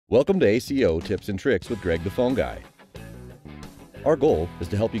Welcome to ACO Tips and Tricks with Greg the Phone Guy. Our goal is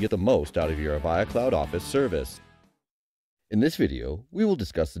to help you get the most out of your Avaya Cloud Office service. In this video, we will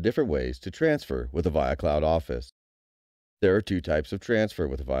discuss the different ways to transfer with Avaya Cloud Office. There are two types of transfer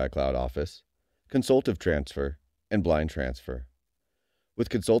with Avaya Cloud Office: consultative transfer and blind transfer. With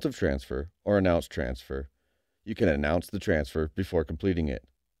consultative transfer or announced transfer, you can announce the transfer before completing it.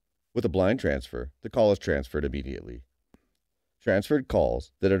 With a blind transfer, the call is transferred immediately. Transferred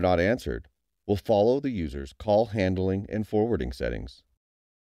calls that are not answered will follow the user's call handling and forwarding settings.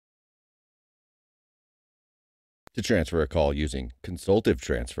 To transfer a call using consultative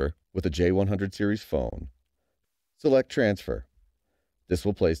transfer with a J100 series phone, select Transfer. This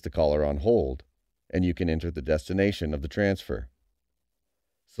will place the caller on hold, and you can enter the destination of the transfer.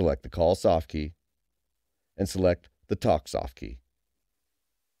 Select the Call soft key and select the Talk soft key.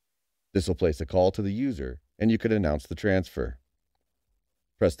 This will place a call to the user, and you can announce the transfer.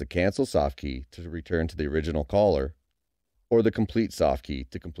 Press the Cancel soft key to return to the original caller, or the Complete soft key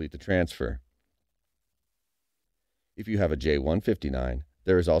to complete the transfer. If you have a J159,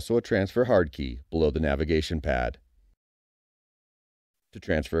 there is also a Transfer hard key below the navigation pad. To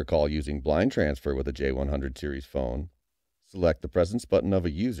transfer a call using blind transfer with a J100 series phone, select the Presence button of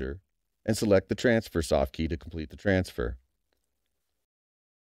a user and select the Transfer soft key to complete the transfer.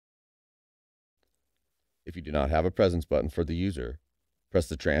 If you do not have a Presence button for the user, press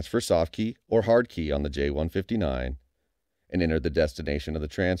the Transfer soft key or hard key on the J159 and enter the destination of the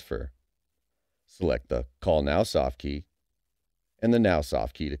transfer. Select the Call Now soft key and the Now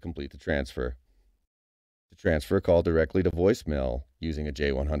soft key to complete the transfer. To transfer a call directly to voicemail using a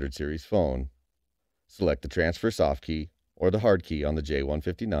J100 series phone, select the Transfer soft key or the hard key on the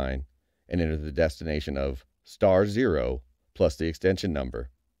J159 and enter the destination of *0 plus the extension number.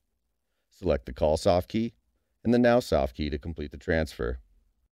 Select the Call soft key and the Now soft key to complete the transfer.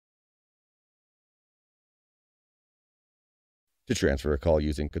 To transfer a call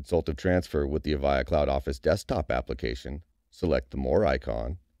using consultative transfer with the Avaya Cloud Office Desktop Application, select the More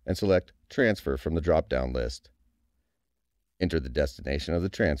icon and select Transfer from the drop-down list. Enter the destination of the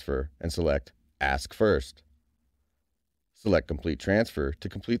transfer and select Ask First. Select Complete Transfer to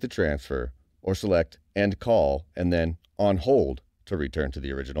complete the transfer, or select End Call and then On Hold to return to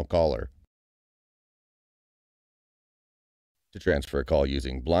the original caller. To transfer a call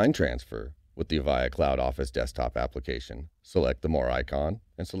using blind transfer with the Avaya Cloud Office Desktop Application, select the More icon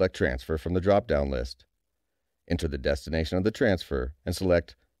and select Transfer from the drop-down list. Enter the destination of the transfer and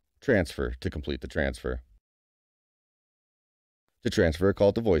select Transfer to complete the transfer. To transfer a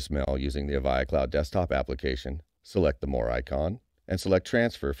call to voicemail using the Avaya Cloud Desktop Application, select the More icon and select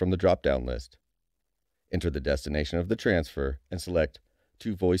Transfer from the drop-down list. Enter the destination of the transfer and select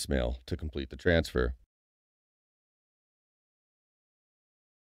To Voicemail to complete the transfer.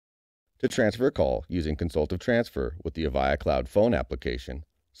 To transfer a call using consultative transfer with the Avaya Cloud Phone Application,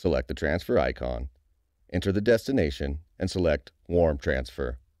 select the Transfer icon, enter the destination, and select Warm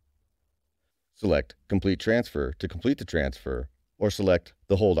Transfer. Select Complete Transfer to complete the transfer, or select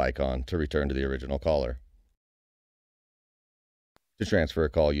the Hold icon to return to the original caller. To transfer a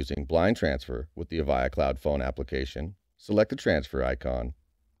call using blind transfer with the Avaya Cloud Phone Application, select the Transfer icon,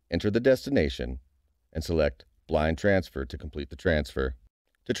 enter the destination, and select Blind Transfer to complete the transfer.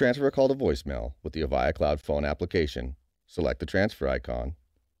 To transfer a call to voicemail with the Avaya Cloud Phone Application, select the Transfer icon,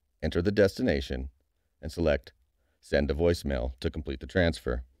 enter the destination, and select Send to Voicemail to complete the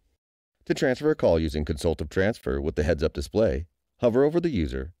transfer. To transfer a call using consultative transfer with the heads-up display, hover over the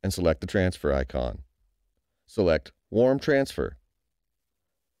user and select the Transfer icon. Select Warm Transfer.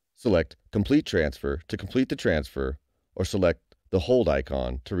 Select Complete Transfer to complete the transfer, or select the Hold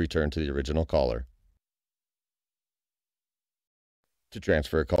icon to return to the original caller. To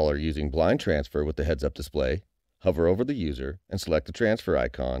transfer a caller using blind transfer with the heads-up display, hover over the user and select the Transfer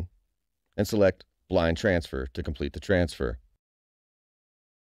icon, and select Blind Transfer to complete the transfer.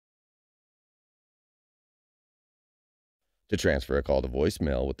 To transfer a call to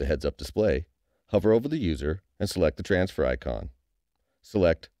voicemail with the heads-up display, hover over the user and select the Transfer icon.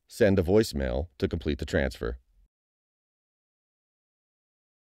 Select Send to Voicemail to complete the transfer.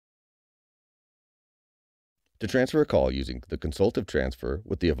 To transfer a call using the consultative transfer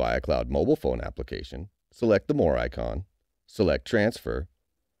with the Avaya Cloud Mobile Phone Application, select the More icon, select Transfer,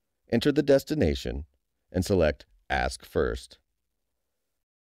 enter the destination, and select Ask First.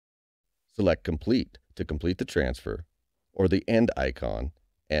 Select Complete to complete the transfer, or the End icon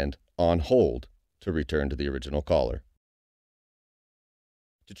and On Hold to return to the original caller.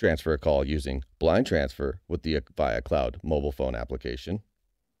 To transfer a call using blind transfer with the Avaya Cloud Mobile Phone Application,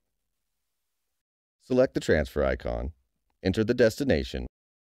 select the Transfer icon, enter the destination,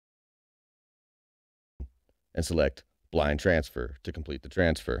 and select Blind Transfer to complete the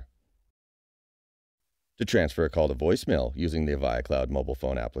transfer. To transfer a call to voicemail using the Avaya Cloud mobile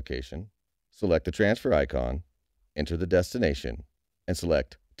phone application, select the transfer icon, enter the destination, and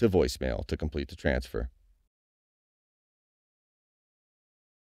select to voicemail to complete the transfer.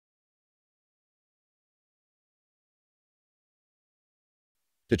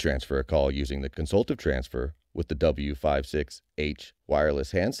 To transfer a call using the consultative transfer with the W56H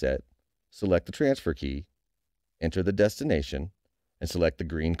wireless handset, select the transfer key, enter the destination, and select the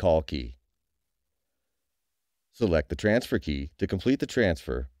green call key. Select the transfer key to complete the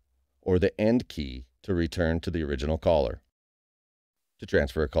transfer or the end key to return to the original caller. To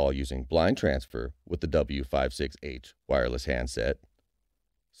transfer a call using blind transfer with the W56H wireless handset,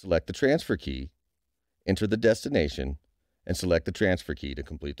 select the transfer key, enter the destination, and select the transfer key to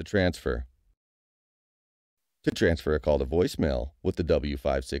complete the transfer. To transfer a call to voicemail with the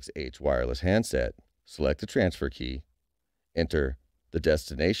W56H wireless handset, select the transfer key, enter the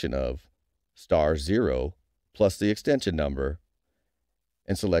destination of *0 plus the extension number,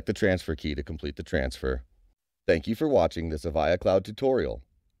 and select the transfer key to complete the transfer. Thank you for watching this Avaya Cloud tutorial.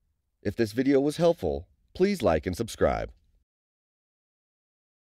 If this video was helpful, please like and subscribe.